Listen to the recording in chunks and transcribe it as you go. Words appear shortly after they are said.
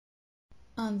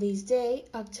On this day,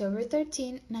 October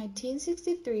 13,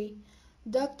 1963,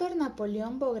 Dr.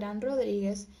 Napoleon Borán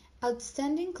Rodríguez,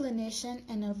 outstanding clinician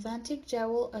and authentic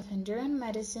jewel of Honduran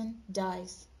medicine,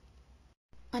 dies.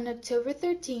 On October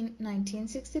 13,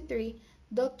 1963,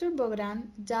 Dr.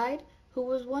 Bogran died, who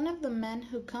was one of the men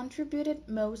who contributed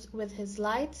most with his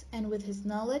lights and with his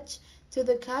knowledge to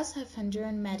the cause of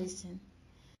Honduran medicine.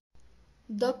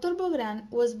 Dr. Bogran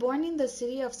was born in the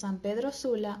city of San Pedro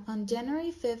Sula on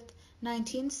January 5,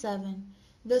 1907,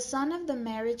 the son of the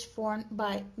marriage formed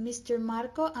by Mr.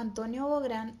 Marco Antonio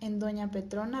Bogran and Doña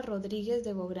Petrona Rodríguez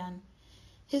de Bogran.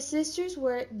 His sisters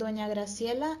were Doña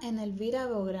Graciela and Elvira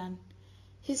Bogran.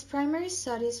 His primary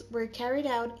studies were carried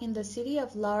out in the City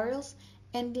of Laurels,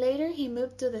 and later he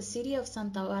moved to the city of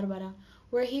Santa Barbara,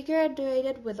 where he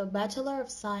graduated with a Bachelor of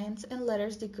Science and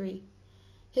Letters degree.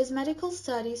 His medical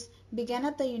studies began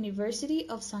at the University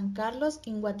of San Carlos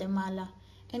in Guatemala,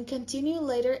 and continued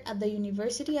later at the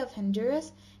University of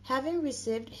Honduras, having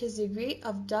received his degree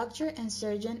of doctor and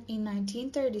surgeon in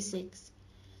 1936.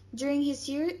 During his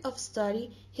year of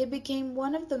study, he became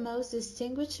one of the most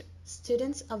distinguished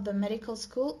students of the Medical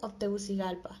School of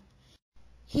Tegucigalpa.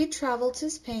 He traveled to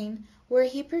Spain, where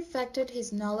he perfected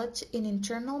his knowledge in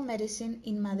internal medicine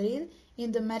in Madrid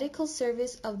in the medical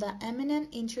service of the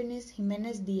eminent internist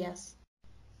Jiménez Díaz.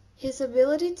 His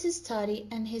ability to study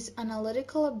and his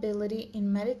analytical ability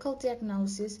in medical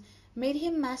diagnosis made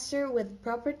him master with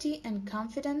propriety and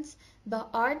confidence the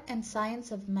art and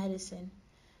science of medicine.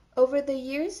 Over the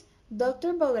years,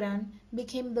 Dr. Bogran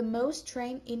became the most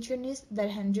trained internist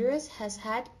that Honduras has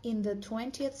had in the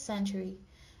 20th century.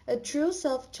 A true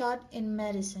self-taught in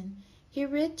medicine, he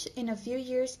reached in a few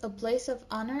years a place of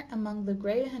honor among the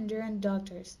great Honduran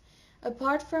doctors,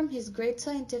 apart from his great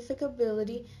scientific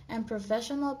ability and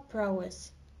professional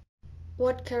prowess.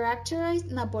 What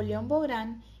characterized Napoleon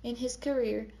Borán in his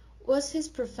career was his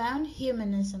profound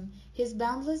humanism, his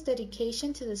boundless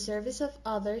dedication to the service of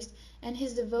others, and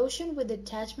his devotion with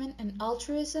detachment and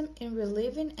altruism in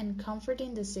relieving and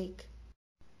comforting the sick.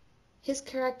 His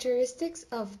characteristics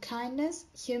of kindness,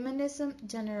 humanism,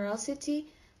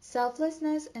 generosity,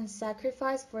 selflessness, and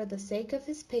sacrifice for the sake of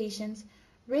his patients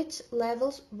reached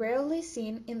levels rarely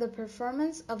seen in the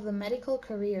performance of the medical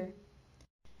career.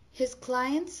 His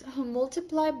clients, who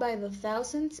multiplied by the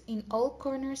thousands in all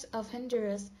corners of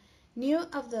Honduras, knew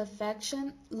of the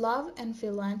affection, love, and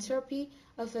philanthropy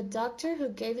of a doctor who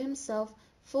gave himself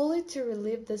fully to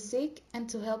relieve the sick and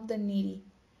to help the needy.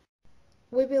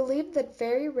 We believe that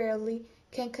very rarely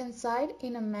can coincide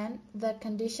in a man that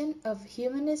condition of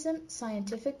humanism,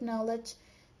 scientific knowledge,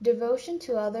 devotion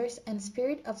to others, and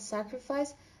spirit of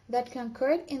sacrifice that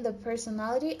concurred in the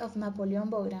personality of Napoleon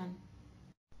Borán.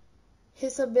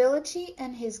 His ability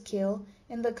and his skill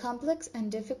in the complex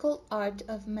and difficult art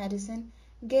of medicine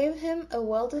gave him a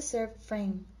well-deserved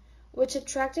fame, which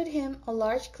attracted him a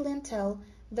large clientele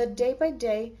that day by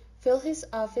day filled his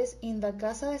office in the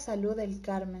Casa de Salud del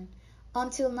Carmen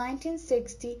until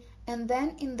 1960, and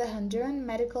then in the Honduran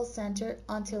Medical Center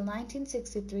until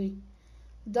 1963.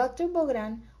 Dr.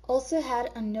 Bográn also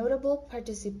had a notable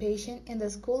participation in the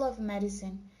School of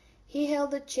Medicine. He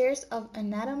held the chairs of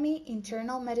anatomy,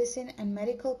 internal medicine, and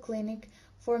medical clinic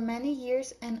for many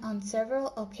years and on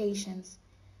several occasions.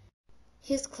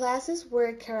 His classes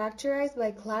were characterized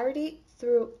by clarity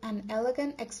through an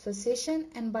elegant exposition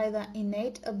and by the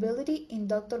innate ability in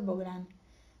Dr. Bográn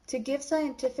to give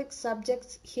scientific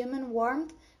subjects human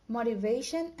warmth,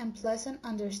 motivation, and pleasant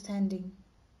understanding.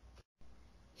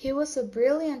 He was a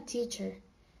brilliant teacher.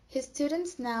 His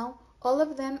students now, all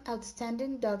of them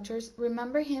outstanding doctors,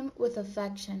 remember him with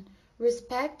affection,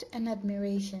 respect, and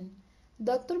admiration.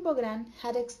 Dr. Bográn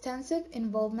had extensive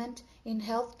involvement in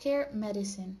healthcare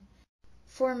medicine.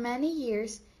 For many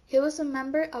years, he was a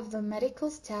member of the medical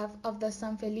staff of the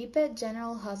San Felipe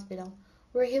General Hospital,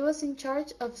 where he was in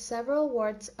charge of several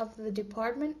wards of the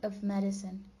Department of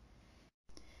Medicine.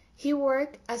 He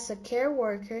worked as a care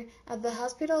worker at the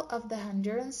hospital of the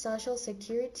Honduran Social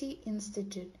Security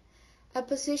Institute, a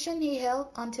position he held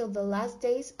until the last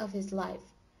days of his life.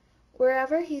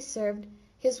 Wherever he served,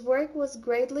 his work was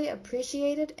greatly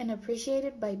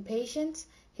appreciated by patients,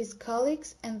 his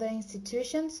colleagues, and the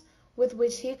institutions with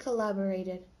which he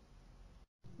collaborated.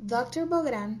 Dr.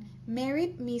 Bográn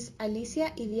married Miss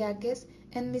Alicia Idiáquez,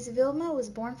 and Miss Vilma was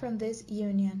born from this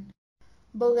union.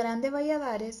 Bográn de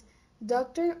Valladares,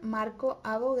 Dr. Marco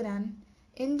A. Bográn,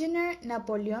 Engineer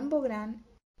Napoleon Borán,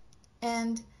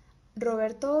 and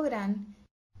Roberto Bográn.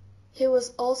 He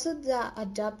was also the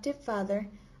adoptive father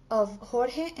of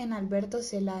Jorge and Alberto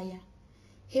Zelaya.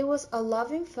 He was a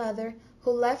loving father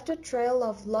who left a trail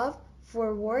of love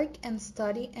for work and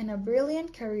study and a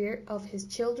brilliant career of his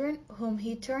children whom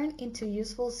he turned into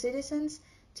useful citizens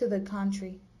to the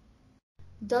country.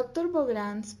 Dr.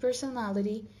 Bogran's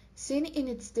personality, seen in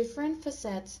its different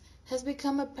facets, has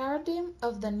become a paradigm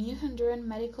of the new Honduran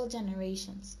medical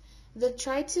generations that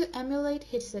try to emulate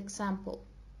his example.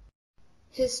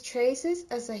 His traces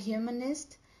as a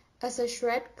humanist, as a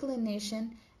shrewd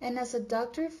clinician, and as a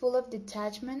doctor full of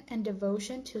detachment and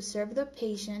devotion to serve the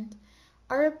patient,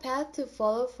 are a path to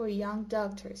follow for young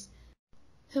doctors,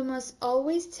 who must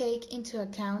always take into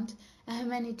account a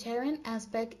humanitarian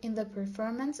aspect in the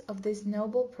performance of this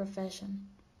noble profession.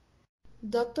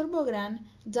 Dr. Bogran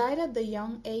died at the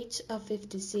young age of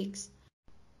 56,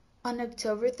 on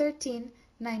October 13,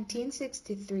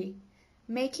 1963,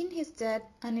 making his death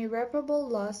an irreparable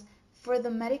loss for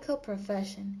the medical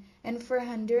profession and for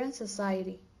Honduran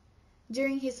society.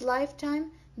 During his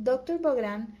lifetime, Dr.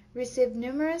 Bogran received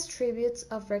numerous tributes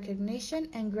of recognition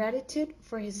and gratitude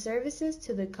for his services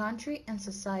to the country and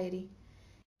society.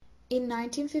 In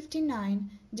 1959,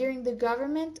 during the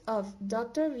government of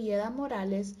Dr. Villeda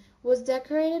Morales, was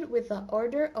decorated with the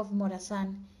Order of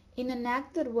Morazán, in an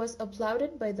act that was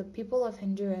applauded by the people of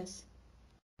Honduras.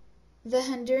 The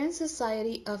Honduran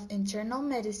Society of Internal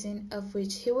Medicine, of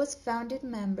which he was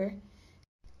founding member,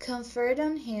 conferred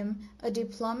on him a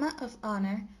diploma of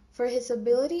honor for his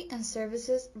ability and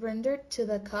services rendered to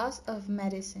the cause of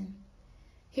medicine.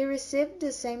 He received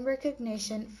the same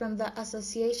recognition from the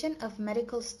Association of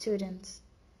Medical Students.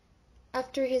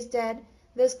 After his death,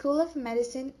 the School of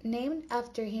Medicine named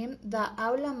after him the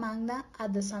Aula Magna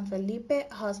at the San Felipe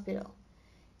Hospital,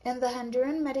 and the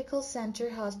Honduran Medical Center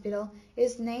Hospital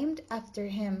is named after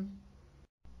him.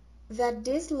 That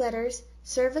these letters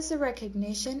serve as a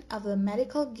recognition of the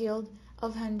Medical Guild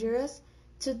of Honduras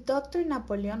to Dr.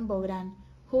 Napoleon Borán,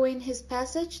 who in his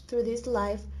passage through this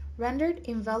life rendered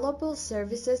invaluable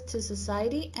services to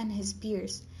society and his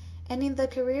peers, and in the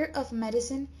career of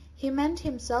medicine he meant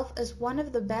himself as one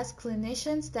of the best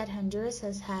clinicians that Honduras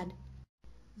has had.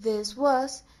 This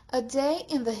was a day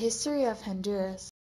in the history of Honduras.